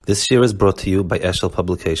This year is brought to you by Eshel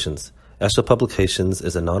Publications. Eshel Publications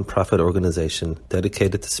is a non-profit organization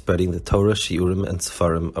dedicated to spreading the Torah, Shiurim, and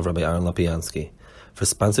Sefarim of Rabbi Aaron Lapiansky. For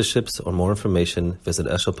sponsorships or more information, visit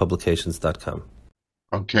eshelpublications.com.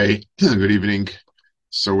 Okay, good evening.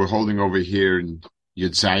 So we're holding over here in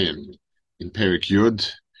Yud Zayin, in Perek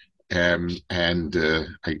Yud,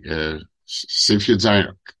 Sif Yud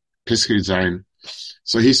Zayin, Pesach Yud Zayin.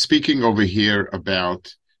 So he's speaking over here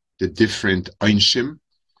about the different Einshim,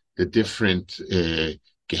 the different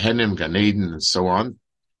Gehenim, Gan Eden, and so on.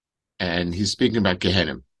 And he's speaking about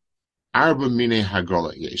Gehenim. Arba Mine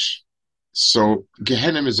Hagola Yesh. So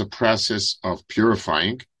Gehenim is a process of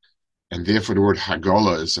purifying, and therefore the word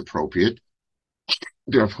Hagola is appropriate.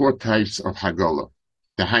 There are four types of Hagola.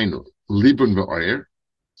 The Hainu, Libun ve'oyer.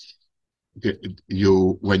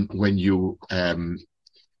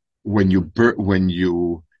 When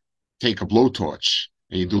you take a blowtorch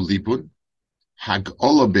and you do Libun.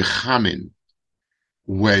 Hagola bechamin,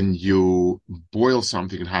 when you boil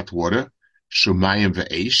something in hot water. Shumayim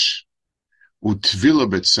ve'esh. Utvila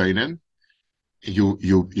betzoinen, you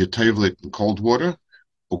tovel it in cold water.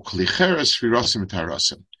 Uklicheres shvirasim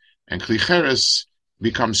tarasim, and klicheres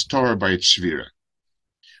becomes Torah by its shvira.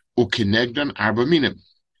 Ukinegdan arba minim.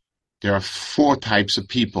 There are four types of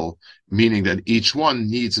people, meaning that each one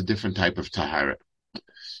needs a different type of tahara.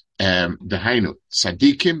 The Hainu,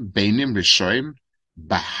 Tzadikim, Beinim, Rishoim,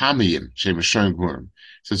 Bahamiyim, Shem Rishoim Gmurim.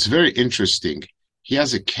 So it's very interesting. He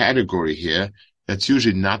has a category here that's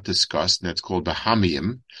usually not discussed, and that's called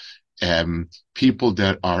Bahamiyim, people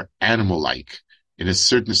that are animal-like. In a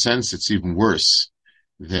certain sense, it's even worse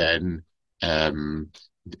than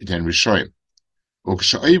Rishoim. So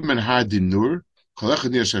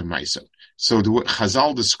the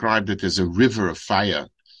Chazal described it as a river of fire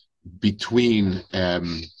between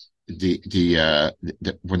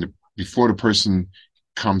before the person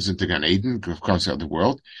comes into Gan Eden, comes out of the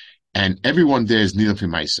world, and everyone there is Nilfi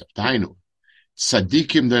Maisa. Dainu,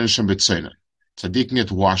 Tzadikim Denisham Betzoina. Tzadikim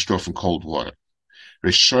get washed off in cold water.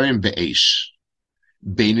 Rishoim be'esh.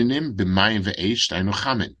 Beininim b'mayim ve'esh. Dainu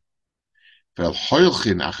chamin. Ve'el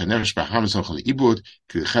hoilchin achaneresh b'hamas hochel ibud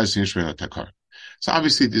k'liches nishbel atakar. So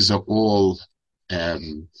obviously these are all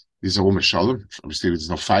Meshalim. Obviously there's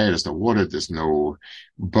no fire, there's no water,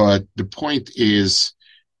 but the point is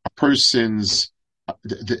a person's,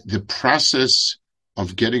 the process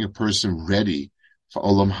of getting a person ready for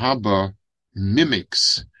Olam Haba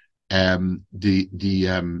mimics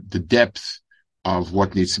the depth of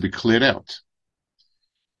what needs to be cleared out.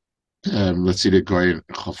 Let's see the guy in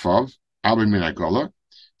Chafav, Abin Min Agola.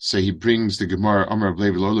 So he brings the Gemara, Amar of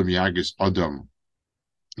Levi Lolam Yagis Adam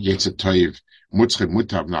Yetzet Toiv Mutzchet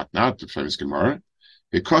Mutab Not the famous Gemara.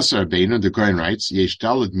 Because Rabbeinu, the Goyen writes, Yesh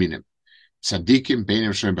Dalad Minim Tzadikim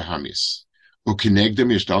Beinim Shem Behamis Ukinegdem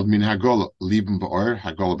Yesh Dalad Min Hagola Liben Be'or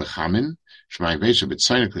Hagola Bechamin Shmai Vesha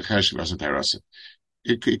Betzoina Klichesh Vasant Harasim.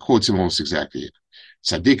 It quotes him almost exactly.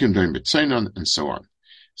 Tzadikim doing Betzoinon and so on.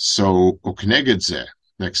 So Ukineged Zeh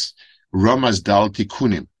next Ramaz Dal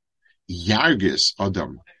Tikunim Yargis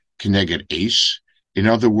Adam Kineged Eish. In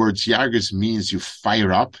other words, Yargis means you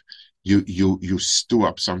fire up, you stew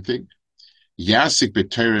up something. Yasik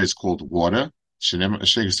B'Torah is called water.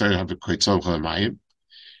 V'nikas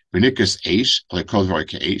Eish, Lekol V'or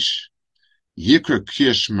Ke'eish. Yikra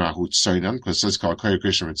Kishma Hu Tzoinan, because it's called Koyer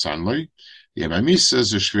Kishma Mitzanloi. Yemamisa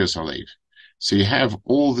Zushvias Halev. So you have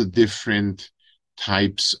all the different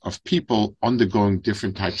types of people undergoing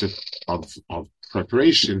different types of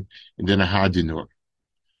preparation in the Nahadinur.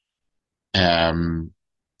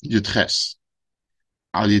 Yudches.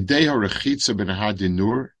 Al Yedei HaRechitza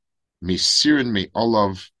B'Nahadinur Misirin Me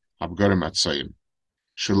Olav Habgarim Atzayim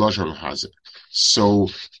Shalosh Al-Hazeh. So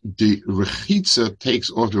the Rechitza takes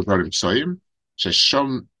off the Habgarim Atzayim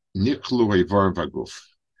Shesham Niklu Hayvar Vaguf.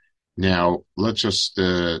 Now let's just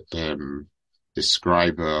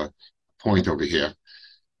describe a point over here.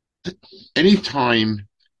 Anytime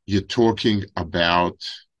you're talking about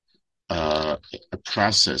a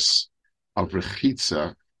process of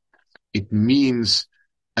Rechitza, it means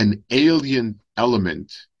an alien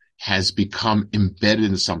element has become embedded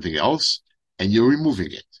in something else, and you're removing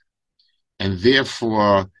it. And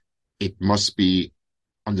therefore, it must be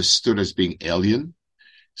understood as being alien.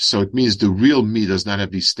 So it means the real me does not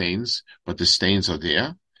have these stains, but the stains are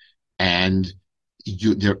there. And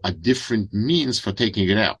there are different means for taking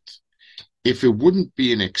it out. If it wouldn't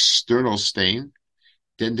be an external stain,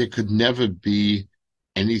 then there could never be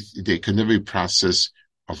a process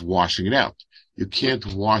of washing it out. You can't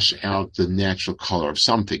wash out the natural color of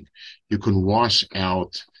something. You can wash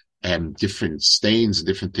out different stains,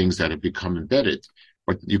 different things that have become embedded.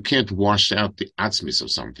 but you can't wash out the atzmis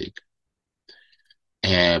of something.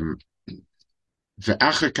 Then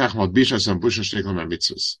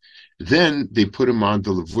they put him on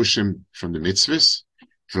the levushim from the mitzvahs.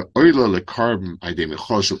 So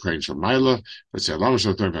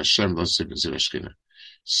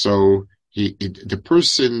the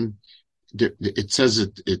person, it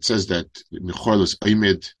says that Michal is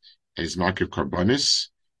oimid and is mark of karbonis,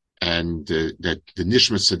 and that the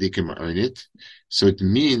nishmat tzadikim earn it. So it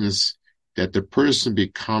means that the person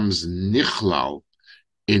becomes nichlal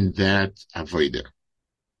in that avodah.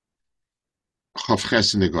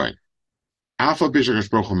 Chavches in the goy. Alpha bishak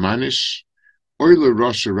hashbrochu manish oile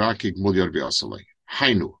rosh raki gmul yod biasalei.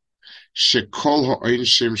 Hainu shekol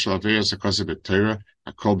ha'oinshim shel averas hakoseh b'Torah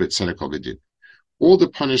hakol b'tzedek kol b'din. All the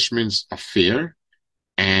punishments are fair,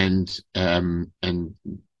 and the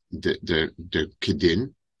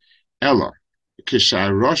kedin. Ella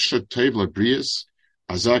kisharosh tov labrias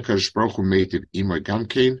azak hashbrochu meitiv imay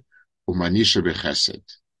gamkein umanisha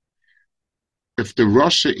b'chesed. If the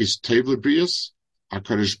Rasha is Tevla Brias,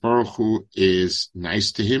 HaKadosh Baruch Hu is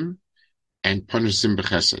nice to him and punishes him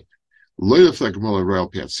b'chesed.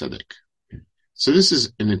 So this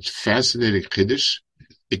is a fascinating chiddush.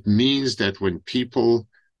 It means that when people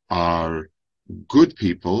are good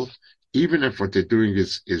people, even if what they're doing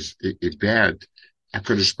is bad,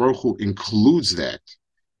 HaKadosh Baruch Hu includes that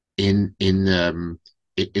into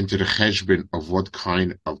the cheshbon of what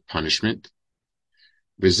kind of punishment.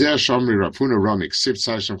 V'zeh Shamri Rafuna Ramik Siv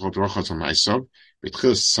Tzadik Shem Chol Torachas HaMaisav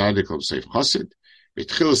B'tchilas Tzadik Lo B'Seif Chassid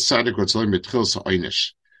B'tchilas Tzadik V'tzolim B'tchilas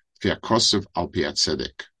HaOynish V'ya Kosev Al Pi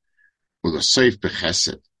HaTzedek U'Loseif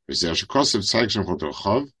B'Chesed V'zeh Shekosev Tzadik Shem Chol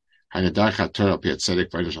Torachav Ha'nedach HaTorah Al Pi HaTzedek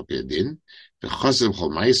V'Oynish Al Pi HaDin V'Chosev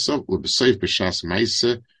Chol Maisav U'B'Seif B'Shas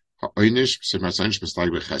Maise HaOynish B'Seif Matzonish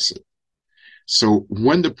B'Slag B'Chesed. So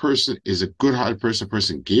when the person is a good-hearted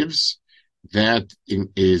person, gives, that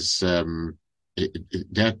is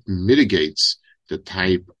that mitigates the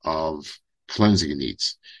type of cleansing it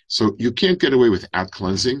needs. So you can't get away without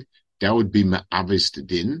cleansing. That would be ma'avis to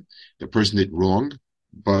din. The person did wrong.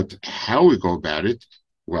 But how we go about it,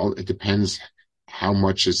 well, it depends how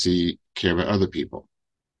much does he care about other people.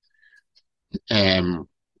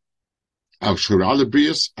 So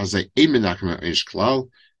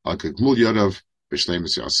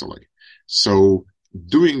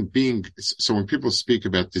when people speak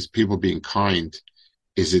about this, people being kind,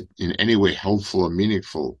 is it in any way helpful or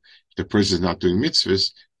meaningful? If the person is not doing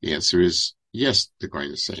mitzvahs, the answer is yes, the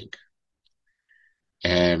Kohen is saying.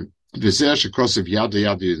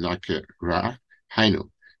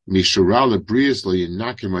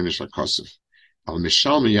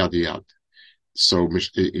 So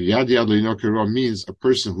yad yad lo ra means a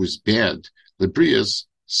person who's bad. The brias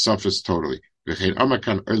suffers totally. V'chein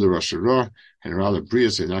amakan oile rosh ra and ra the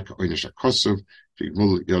brias inaka oynish akosov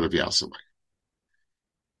v'gmul yodav yasamai.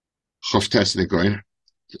 Choftes negoin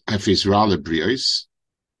afis ra the brias.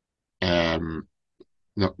 No,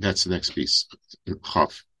 that's the next piece.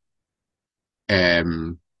 Chof.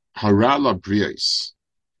 Hara la brias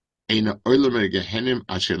eina oile me gehenim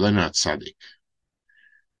asher lena tzadik.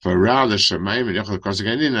 So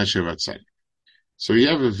you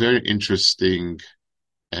have a very interesting,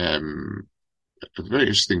 inyan,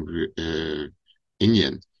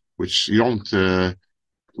 which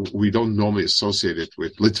we don't normally associate it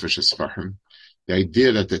with Litvish Sfarim. The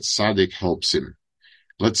idea that the tzaddik helps him.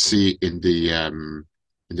 Let's see in the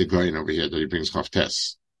Goyen over here that he brings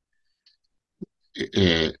Chavtes.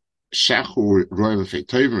 Shachu royim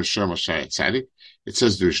fe'tovim v'shem ashar tzaddik. It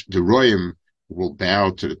says the royim will bow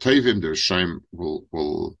to the Tovim, the Rishonim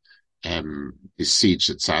will beseech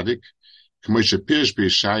the Tzaddik. K'moshe Pirish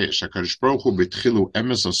b'Yeshayash, HaKadosh Baruch Hu b'tchilu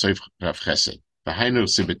emes osef Rav Chesed. V'hainu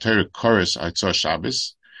s'betorah Koros Aitzor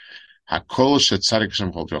Shabbos, HaKol she'Tzaddik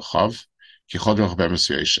Hashem chol Rochav, ki chol Rochav b'emes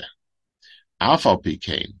v'Yoshe. Af al pi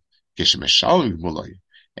kein, k'shemeshalim g'muloi,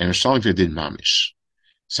 and meshalim v'yadin mamish.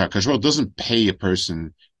 So HaKadosh Baruch Hu doesn't pay a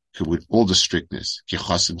person with all the strictness, ki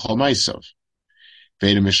chosim chol ma'isov.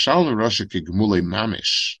 Ve'im meshalim Rasha ki g'muloi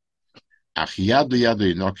mamish. Ach yad liyad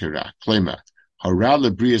le'inokera, klema, hara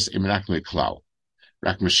lebrias imrak le'klal.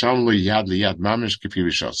 Rak meshalim liyad liyad mamish kifi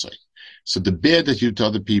rishosai. So the bad that you do to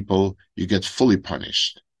other people, you get fully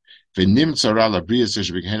punished. Ve'nim tzara lebrias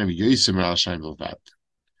esh b'gehenim yoysim al shayim v'lvad.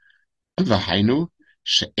 V'hainu,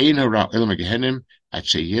 she'ein hara ilam gehenim, at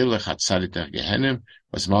she'yelech hatzadik der gehenim,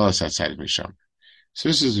 was malas hatzadik misham. So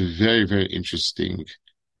this is a very, very interesting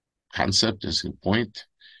concept, interesting point.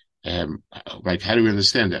 Like, how do we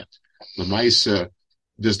understand that? Lamaisa,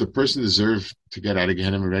 does the person deserve to get out of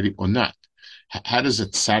Gehenna already or not? How does a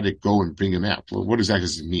tzaddik go and bring him out? Well, what exactly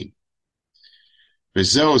does it mean?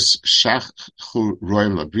 Vezeos shachu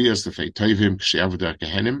roim labrias lefei toivim ksheyavu der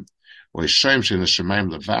gehenim, or yishoyim shel neshamayim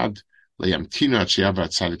levad leyamtino at sheyavu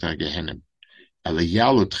atzadik der gehenim.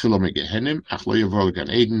 Elayalu tchilo megehenim ach lo yavol gan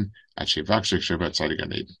Eden at shevakshek sheyavu atzadik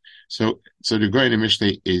gan Eden. So the Goyen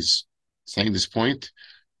Mishnah is saying this point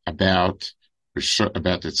about the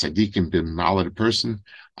tzaddikim being malad a person.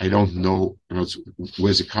 I don't know,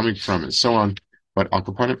 where's it coming from and so on, but Al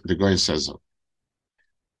Kaponim, the Goyen says so.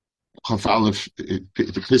 Chaf Aleph, the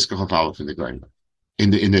Piska Chaf Aleph in the Goyen, in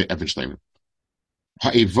the Even Shleima.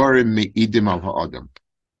 Ha'evarim me'idim al ha'adam.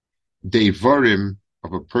 The evarim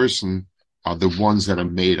of a person are the ones that are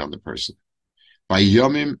made on the person. By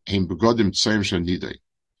yomim heim begodim tzoyim shanidei.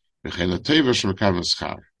 V'chein l'teva shemekav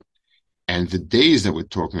schar. And the days that we're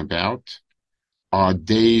talking about are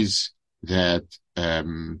days that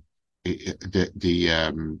the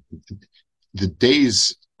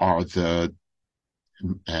days are the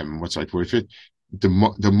what's the right word for it?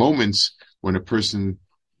 The moments when a person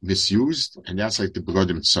misused, and that's like the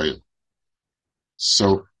begodim tzoyim.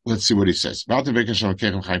 So let's see what he says. It's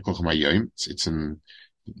in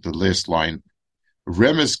the last line.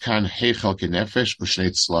 Remez kan heichal kenefesh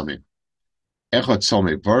ushnei tzlamim.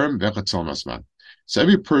 So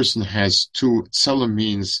every person has two. Tzalam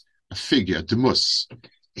means a figure, demus.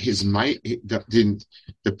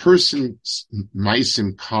 The person's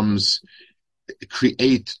maisim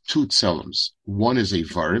create two tzalams. One is a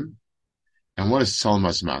varim, and one is tzalam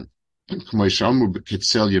azman.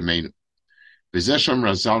 V'zesham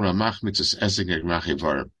razal ramach mitzvus esek negmach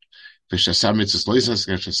varim. V'shasam mitzvus loisas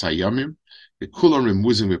geshasayamim. V'kulam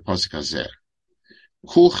remuzim v'posik hazer.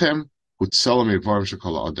 Kulchem Utsalam evarim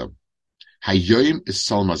shekol adam. Hayoyim is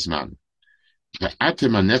tzalam azman.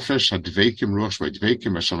 Ve'atem hanefesh hadveikim ruach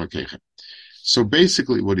shveitveikim Hashem Elokeichem. So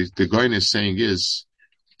basically, what the Goyen is saying is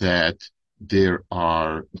that there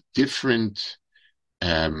are different.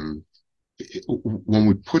 When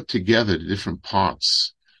we put together the different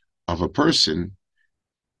parts of a person,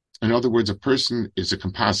 in other words, a person is a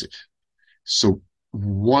composite. So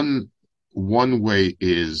one way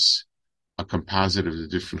is a composite of the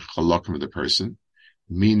different chalakim of the person,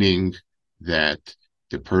 meaning that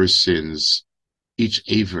the person's each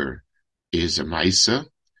aver is a maisa,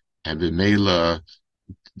 and b'meila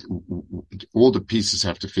all the pieces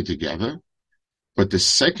have to fit together. But the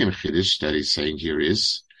second chiddush that he's saying here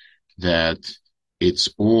is that it's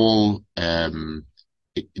all the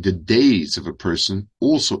days of a person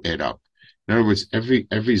also add up. In other words, every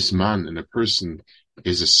zman in a person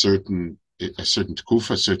is a certain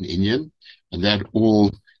tkufa, a certain inyan, and that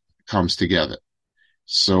all comes together.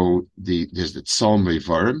 So there's the tzalam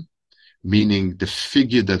evarim, meaning the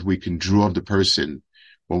figure that we can draw of the person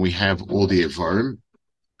when we have all the evarim,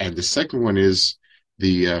 and the second one is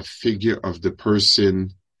the figure of the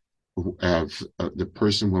person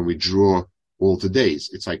when we draw all the days.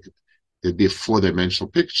 It's like there'd be a four-dimensional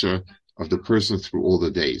picture of the person through all the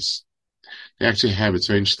days. They actually have, it's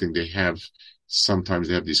very interesting, sometimes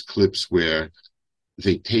they have these clips where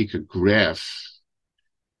they take a graph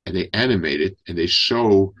and they animate it and they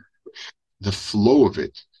show the flow of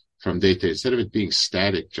it from day to day. Instead of it being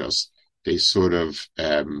static, just they sort of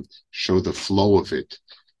show the flow of it.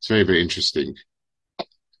 It's very, very interesting.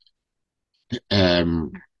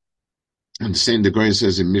 And the Goyen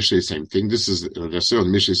says in Mishnah the same thing. This is the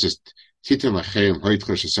Mishnah says, "Titan lachem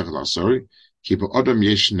hoitcha shesechel asori ki ba'adam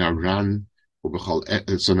yesh naran ubechal."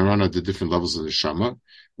 So naran are the different levels of the shama.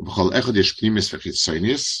 Ubechal echad yesh pnimis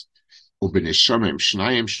v'chitzonius ubeneshama im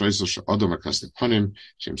shnayim shnoisel she'adam akas lepanim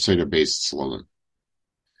shem soida beis tzlolim.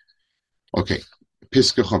 Okay,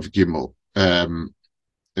 Piska Chav Gimel.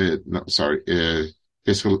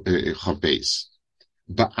 Piska Chav Beis.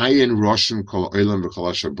 Ba'ayin Roshan Kol Olam V'Kol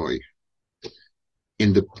Ashaboy.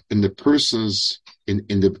 In the person's in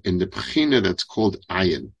the Pechina that's called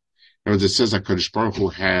ayin. In other words, it says that Kadosh Baruch Hu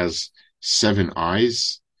has 7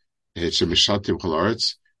 eyes.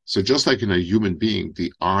 So just like in a human being,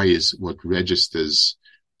 the eye is what registers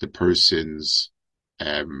the person's.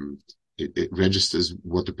 It registers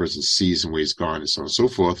what the person sees and where he's gone and so on and so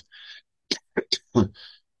forth.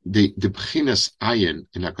 The B'chinas ayin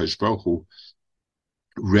in HaKadosh Baruch Hu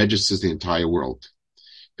registers the entire world.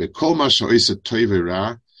 And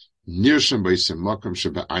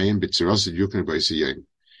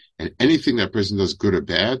anything that person does, good or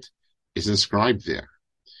bad, is inscribed there.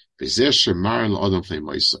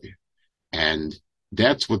 And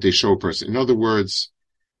that's what they show a person. In other words,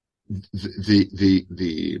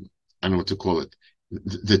 the I don't know what to call it.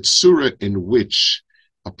 The tzura in which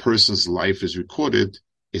a person's life is recorded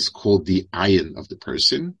is called the ayin of the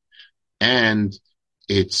person, and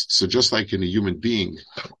it's so just like in a human being,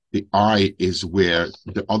 the I is where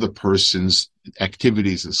the other person's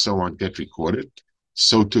activities and so on get recorded.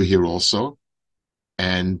 So too here also,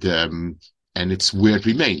 and it's where it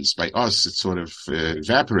remains. By us, it sort of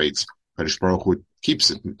evaporates. But Baruch Hu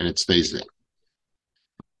keeps it and it stays there.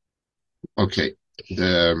 Okay,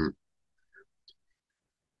 the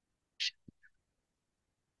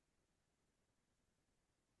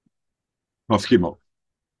Of Gimel.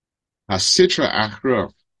 Hasitra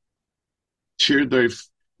Achra Tirdoif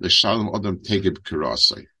L'Shalom Adam Tegeb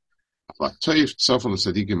Kirasai.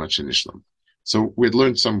 So we had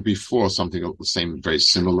learned some before, something of the same, very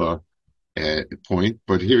similar point,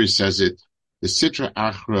 but here he says it. The Sitra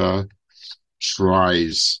Achra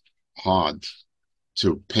tries hard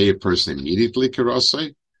to pay a person immediately,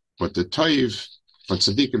 Kirasai, but the Taiv, but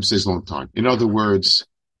Tzaddikim says long time. In other words,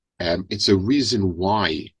 it's a reason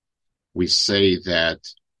why we say that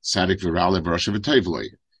Tzaddik Virale Barasha V'Tayvloi,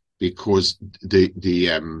 because the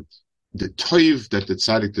toiv that the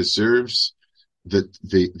tzaddik deserves, the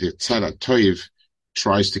tzaddik toiv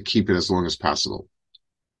tries to keep it as long as possible.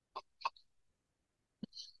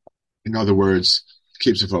 In other words,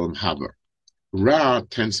 keeps it for them haba. Ra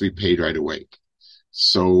tends to be paid right away,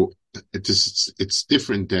 so it's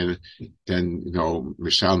different than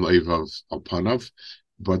Mishal Noiv of Panav.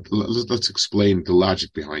 But let's explain the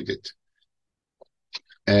logic behind it.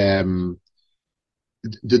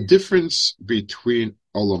 The difference between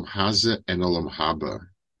Olam Hazeh and Olam Haba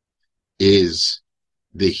is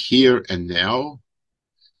the here and now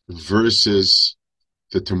versus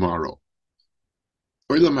the tomorrow.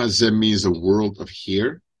 Olam Hazeh means a world of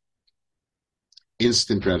here,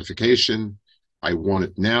 instant gratification, I want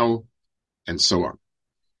it now, and so on.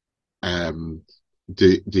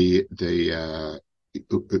 The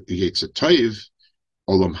Yetzer Tov,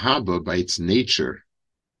 Olam Haba, by its nature,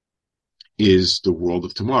 is the world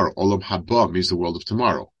of tomorrow. Olam Haba means the world of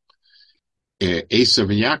tomorrow. Esav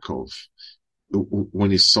and Yaakov, when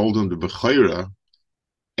he sold him the Bechira,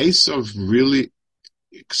 Esav really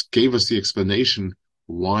gave us the explanation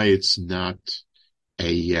why it's not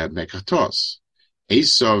a Mekatos.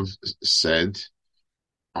 Esav said,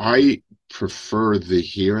 I prefer the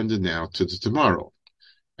here and the now to the tomorrow.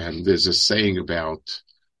 And there's a saying about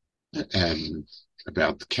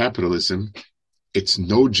capitalism. It's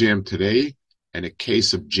no jam today and a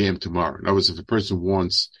case of jam tomorrow. In other words, if a person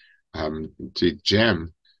wants to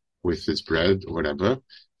jam with his bread or whatever,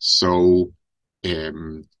 so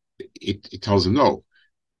it tells him no.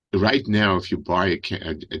 Right now, if you buy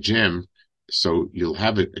a jam, so you'll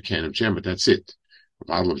have a can of jam, but that's it, a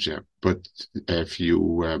bottle of jam. But if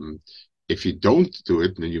you don't do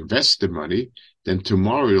it and you invest the money, then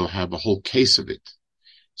tomorrow you'll have a whole case of it.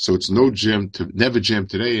 So it's no jam never jam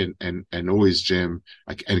today and always jam,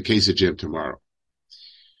 and a case of jam tomorrow.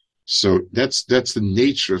 So that's the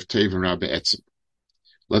nature of Tev and Rabbi Etzim.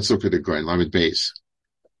 Let's look at the Goyen, Lamed Beis.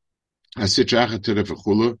 Hasitracha Tura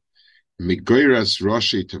V'chulu, Migoiras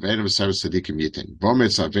Roshi Tavena V'Savas Tzadikim Yitin.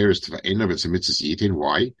 Bometz Averis Tvaena V'Tzamitzis Yitin.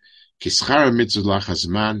 Why? Kischara Mitzvah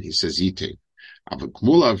Lachazman, he says Yitin.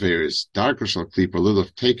 Avakmula Averis, Darker Shal Klipa, Little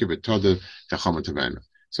Take V'Toda V'Chama Tavena.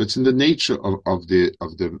 So it's in the nature of the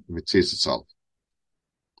mitzvah itself.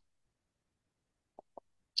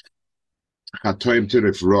 Chatoim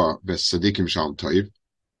tirif ra v'sadikim shalom toiv.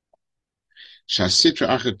 Shasitra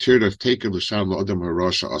achet tirif tekev l'shalom l'odam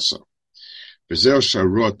harosha asa. V'zeo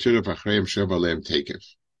shara tirif achreim sheva leim tekev.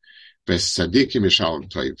 V'sadikim shalom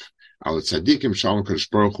toiv. Al tzadikim shalom kadosh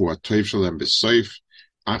baruch hu atoiv shalem b'soif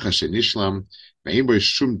acha shenishlam ve'im bo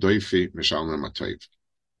shum doifi m'shalom l'matoiv.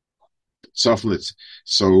 So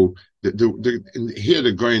here the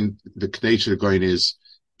nature of the going is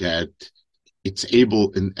that it's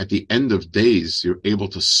able, at the end of days, you're able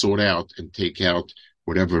to sort out and take out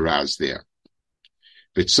whatever Ra's there.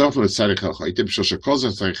 So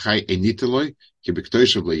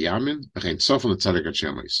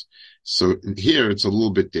here it's a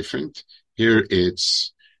little bit different. Here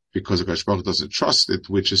it's because Akash Baruch doesn't trust it,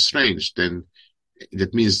 which is strange. Then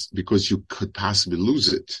that means because you could possibly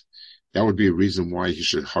lose it. That would be a reason why he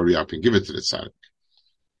should hurry up and give it to the tzaddik.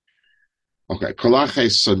 Okay. Kol achai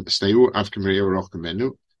steu avkem re'eu roch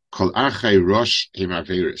gemenu. Kol achai rosh hem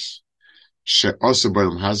averis. She also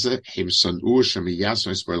b'olam hazeh hem son'u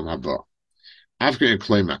shemiyasu b'olam haba. Avkem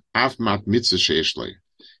Shleima av mat mitzvah sheyesh lo.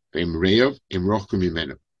 Ve'im re'ev im roch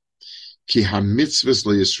gemimenu. Ki ha-mitzvahs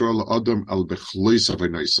lo yisrael adam al bechlois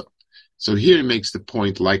avinoisa. So here he makes the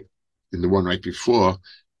point, like in the one right before,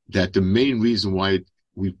 that the main reason why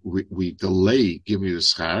we delay giving you the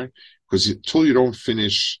schar, because until you don't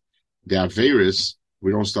finish the Averis,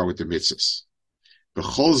 we don't start with the mitzvahs. The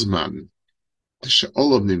Cholzman,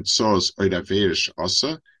 She'olav nimtzos oidaveirish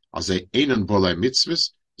asa, as they einan bolai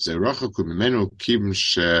mitzvahs, they rachaku mimenu kibim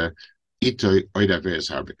she'itoi oidaveirish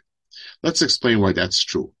habe. Let's explain why that's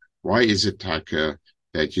true. Why is it, Taka,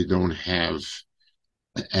 that you don't have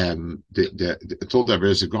until the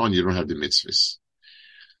averes are gone, you don't have the mitzvahs?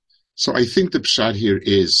 So I think the pshat here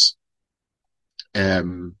is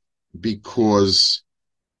because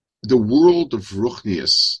the world of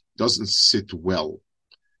Ruchnius doesn't sit well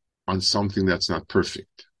on something that's not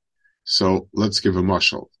perfect. So let's give a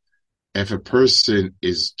mashal. If a person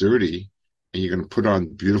is dirty and you're going to put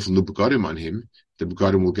on beautiful new begadim on him, the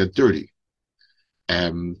begadim will get dirty.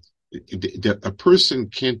 A person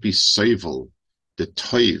can't be seivel the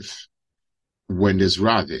toiv when there's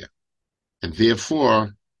ra there, and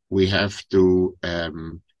therefore we have to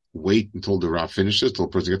wait until the ra finishes, till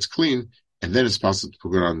the person gets clean, and then it's possible to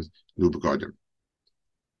put on new begadim.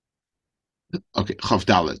 Okay, Chav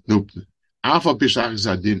Dalet.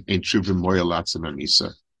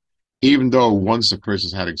 Even though once a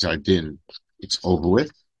person's had exadin, it's over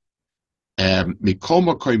with.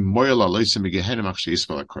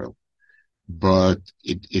 But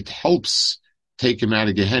it helps take him out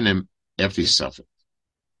of Gehenna after he suffered.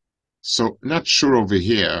 So not sure over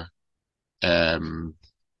here.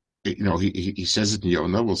 He says it in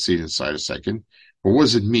Yonah. We'll see it inside a second. But what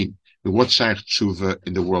does it mean? What's shaykh tshuva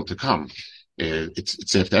in the world to come?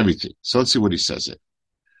 It's after everything. So let's see what he says it.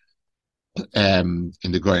 In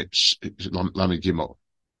the Goy Lamed Gimel.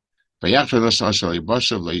 By the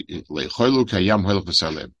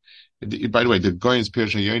way, the Goyen's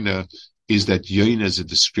Pirush Yonah is that Yonah is a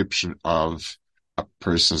description of a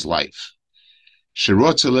person's life.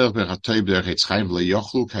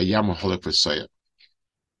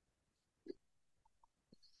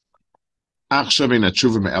 Achshav in a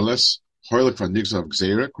tshuva me'eles, hoilik van nigzav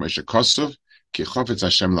gzeira, k'mesha kosov, ki chofetz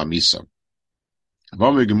Hashem lamisa.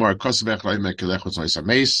 V'omer gemara kosov echlai me'kelechot zois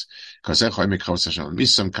ameis, kosechoi me'chofetz Hashem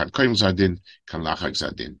lamisam, kan koim zadin, kan lachak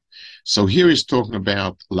zadin. So here he's talking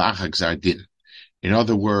about lachak zadin. In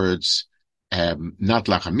other words, not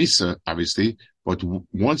lachamisa, obviously, but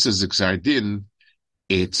once it's zadin,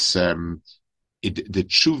 it's the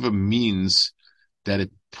tshuva means that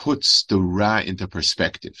it puts the ra into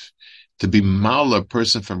perspective. To be mal a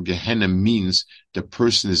person from Gehenna means the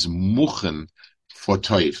person is muchen for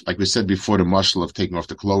toiv. Like we said before, the mashal of taking off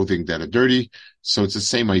the clothing that are dirty. So it's the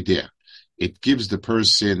same idea. It gives the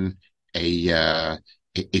person it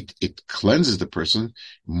cleanses the person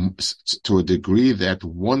to a degree that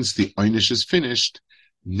once the einish is finished,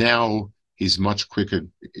 now he's much quicker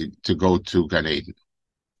to go to Gan Eden.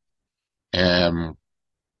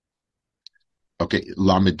 Okay,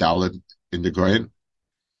 Lamed Dalet in the Goyen.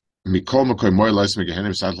 Mikol Makoy Moy Lois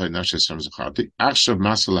Megehenim Sadlai Nashes from Zachati. Achshav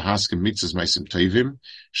Masal Lahaskim Mitzvahs Meisim Tovim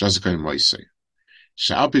Shazakoy Moisei.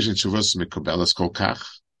 Sha'alpish and Shuvos Mikobelas Kol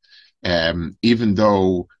Kach. Even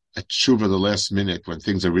though a tshuva the last minute when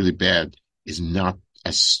things are really bad is not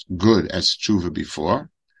as good as tshuva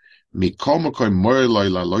before, Mikol Makoy Moy Loy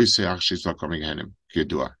La Loisei Achshiz Lakom Megehenim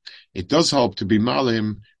Kedua. It does help to be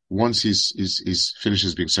malim once he's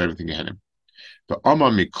finishes being served in Gehenim. But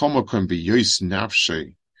Amar Mikol Makoy B'Yois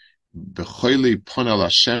Nafshei B'choili Ponel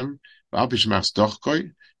Hashem V'alpish Mas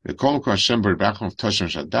Dochkoi V'kol Makoy Hashem B'Rebachim of Toshem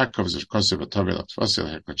Shadakov Zerkosev V'Tovei L'Tfosil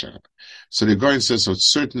Hekvachem. So the Goyen says, so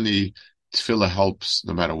certainly tefillah helps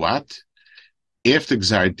no matter what. After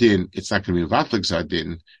Gzar Din, it's not going to be Vatlik Gzar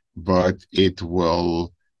Din, but it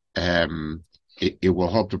will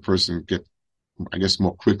help the person get, I guess,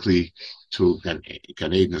 more quickly to Gan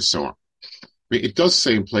Eden and so on. It does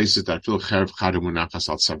say in places that fil cherv chadu munachas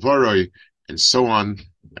al savoroi and so on.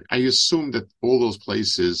 I assume that all those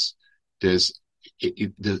places,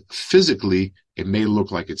 physically it may look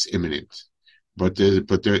like it's imminent, but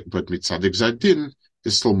mitzadik zadin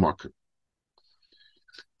is still market.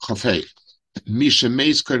 Chafei misha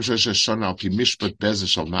meis kohen shon al pi mishpat bezen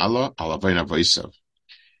shal mala al avayna vaysav.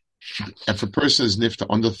 If a person is nifta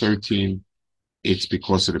under 13, it's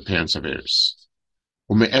because of the parents of heirs.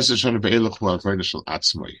 Aber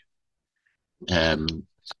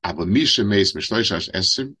Misha meis mishloishash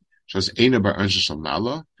esim shos einer bar anshe shal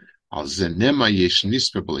mala al zenema yesh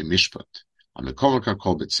nispe b'li mishpat amekomaka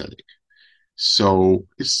kol b'tzedek. So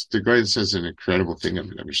the Goyen says an incredible thing. I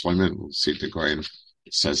mean, Shleima, we'll see the Goyen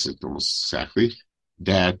says it almost exactly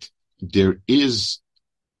that there is.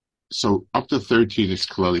 So up to 13 is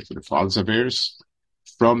clearly for the fathers of heirs.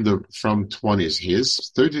 From 20 is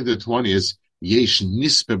his. 13 to 20 is yesh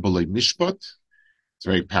nispe b'li mishpat. It's a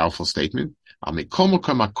very powerful statement.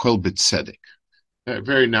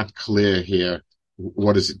 Very not clear here.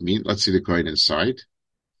 What does it mean? Let's see the Goyen inside.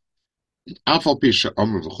 Afal pisha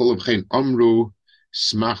amru v'cholav chen amru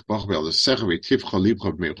smach bach bel the secha v'tifcha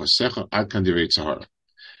libcha b'meicha secha ad kan direi tzahara.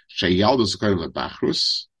 Sheyaldus koyim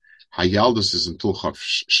lebachrus. Hayaldus is in Tulchav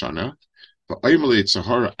Shana. But Oimele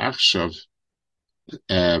Tzahara Achshav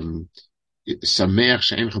Sameach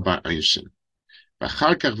Shein Chaba Einshin.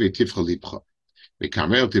 V'achar kach v'yitifcha libcha.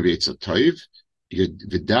 V'kamer t'v'yitza toiv.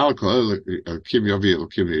 V'dal kol kim yovi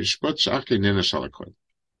elokim yishpot sh'ach keinena shalakol.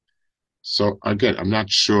 So again, I'm not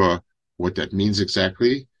sure what that means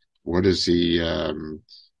exactly. What does he mean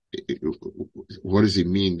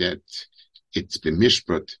that it's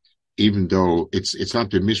b'mishpat, even though it's not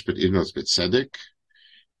b'mishpat, even though it's b'tzedek?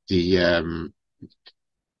 The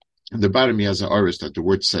bottom he has an aris that the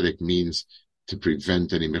word tzedek means to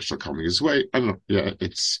prevent any mishra coming his way. I don't know. Yeah,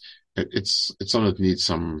 it's something that needs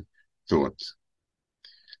some thought.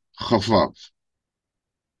 Chavav.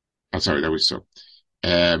 I'm sorry, that was so.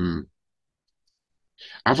 Yeah,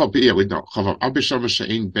 we know. Chavav. Abisham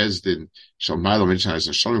she'ein bezdin shal ma'alo mitzvah as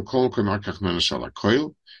a shalom kol k'markach mena shal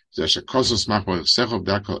hakoil. So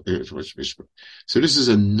this is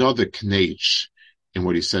another knech in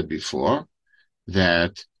what he said before,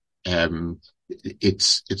 that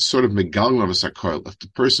it's sort of megalon of a sakoil. If the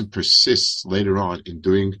person persists later on in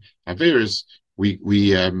doing averis, he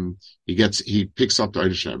picks up the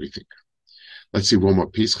ownership and everything. Let's see one more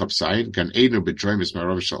piece. Chapsayin gan einu bedroim is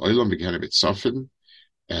marav shal olam began a bit soften.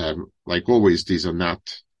 Like always, these are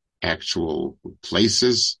not actual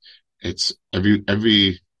places. It's every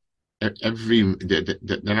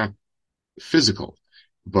they're not physical,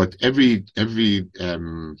 but every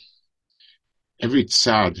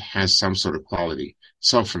tzad has some sort of quality.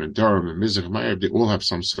 Sofan and Durham and Mizrach Ma'ir, they all have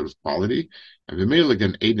some sort of quality. And the male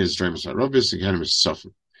again, Aiden is Dremus Arabis, again is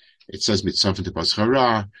Sofan. It says Mitzofan to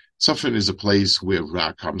Paschara. Sofan is a place where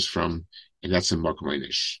Ra comes from, and that's in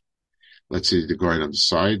Makamanish. Let's see the going on the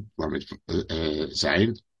side.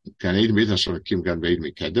 Zayin. Gan Aiden Mitash Kim Gan Veid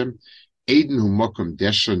Mikedem. Aiden who Mokum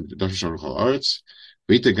Deshan Chol Arts.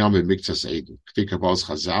 Vita Gam Miktas Aiden. Kvikabals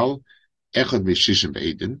Chazal. Echad Mishishim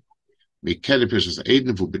Aiden. So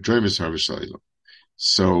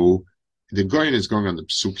the Goyen is going on the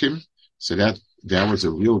Psukim, so that was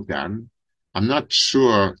a real gan. I'm not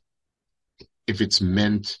sure if it's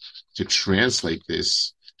meant to translate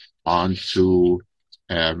this onto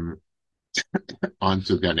Gan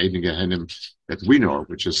Eden Gehenim that we know,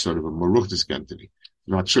 which is sort of a Maruchtis entity.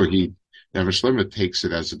 I'm not sure Never Shleima takes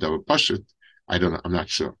it as a double pashut. I don't know. I'm not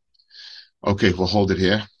sure. Okay, we'll hold it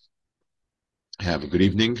here. Have a good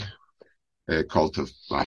evening. Cult of